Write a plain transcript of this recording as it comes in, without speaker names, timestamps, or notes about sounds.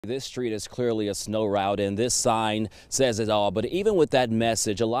This street is clearly a snow route, and this sign says it all. But even with that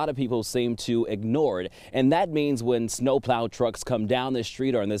message, a lot of people seem to ignore it. And that means when snowplow trucks come down this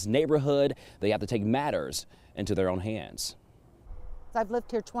street or in this neighborhood, they have to take matters into their own hands. I've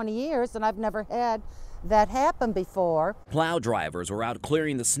lived here 20 years and I've never had that happen before. Plow drivers were out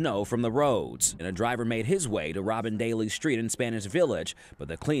clearing the snow from the roads, and a driver made his way to Robin Daly Street in Spanish Village, but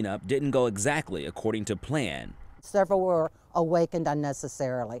the cleanup didn't go exactly according to plan. Several were awakened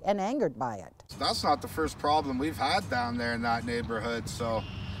unnecessarily and angered by it. That's not the first problem we've had down there in that neighborhood, so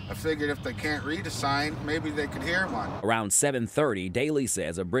I figured if they can't read a sign, maybe they could hear one. Around 7:30, Daly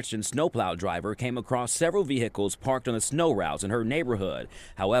says a Bridgeton snowplow driver came across several vehicles parked on the snow routes in her neighborhood.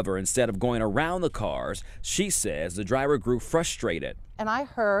 However, instead of going around the cars, she says the driver grew frustrated. And I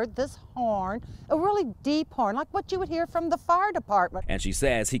heard this horn, a really deep horn, like what you would hear from the fire department. And she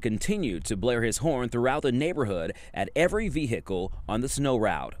says he continued to blare his horn throughout the neighborhood at every vehicle on the snow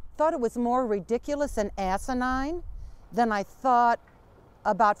route. Thought it was more ridiculous and asinine than I thought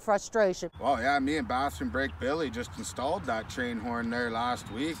about frustration. Well, yeah, me and Bathroom Break Billy just installed that train horn there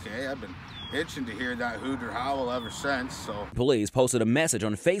last week. I've been itching to hear that hooter howl ever since, so. Police posted a message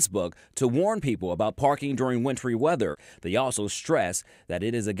on Facebook to warn people about parking during wintry weather. They also stress that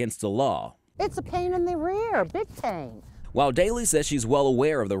it is against the law. It's a pain in the rear, big pain. While Daly says she's well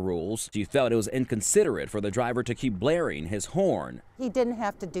aware of the rules, she felt it was inconsiderate for the driver to keep blaring his horn. He didn't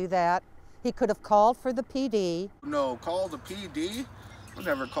have to do that. He could have called for the PD. No, call the PD? I've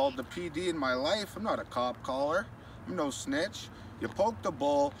never called the PD in my life. I'm not a cop caller. I'm no snitch. You poke the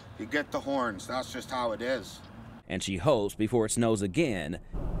bull, you get the horns. That's just how it is. And she hopes before it snows again,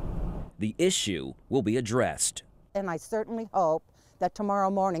 the issue will be addressed. And I certainly hope that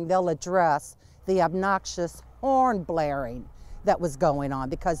tomorrow morning they'll address the obnoxious horn blaring that was going on,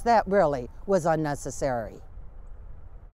 because that really was unnecessary.